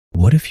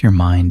What if your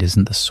mind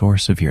isn't the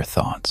source of your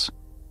thoughts,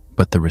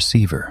 but the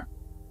receiver?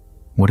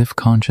 What if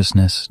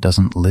consciousness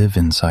doesn't live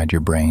inside your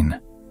brain,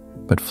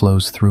 but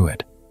flows through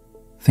it?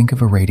 Think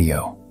of a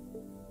radio.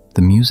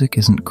 The music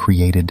isn't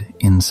created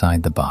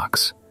inside the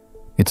box.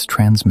 It's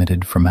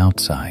transmitted from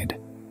outside,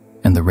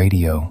 and the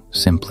radio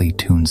simply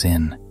tunes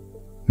in.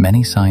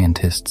 Many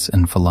scientists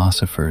and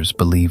philosophers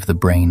believe the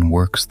brain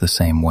works the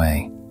same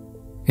way.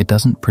 It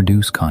doesn't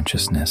produce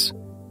consciousness.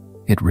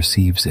 It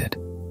receives it.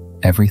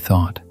 Every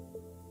thought,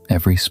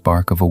 every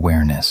spark of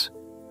awareness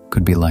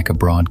could be like a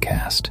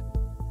broadcast.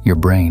 Your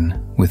brain,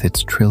 with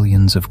its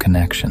trillions of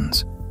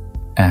connections,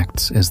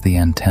 acts as the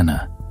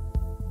antenna,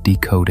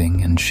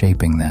 decoding and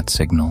shaping that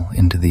signal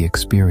into the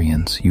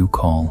experience you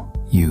call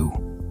you.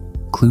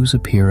 Clues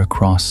appear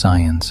across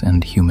science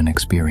and human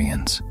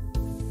experience.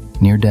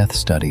 Near-death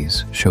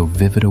studies show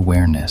vivid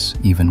awareness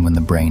even when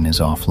the brain is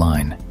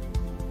offline.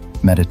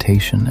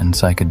 Meditation and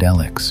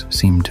psychedelics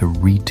seem to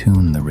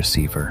retune the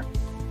receiver,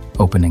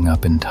 opening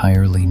up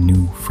entirely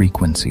new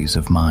frequencies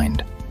of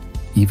mind.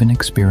 Even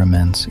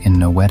experiments in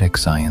noetic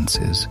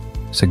sciences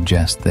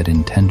suggest that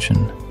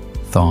intention,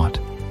 thought,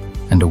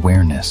 and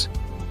awareness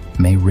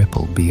may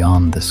ripple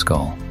beyond the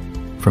skull.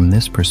 From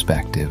this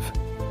perspective,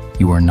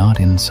 you are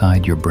not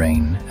inside your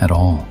brain at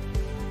all.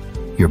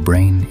 Your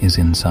brain is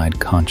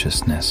inside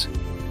consciousness.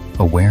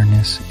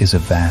 Awareness is a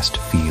vast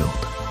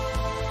field,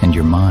 and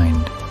your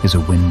mind is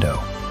a window,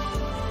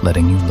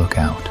 letting you look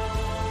out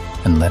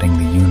and letting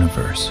the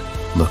universe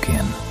look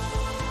in.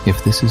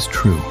 If this is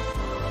true,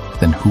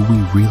 then who we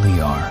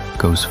really are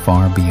goes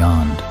far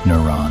beyond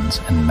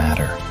neurons and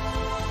matter.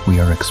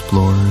 We are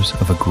explorers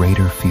of a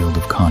greater field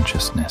of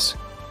consciousness,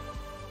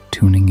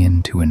 tuning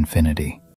into infinity.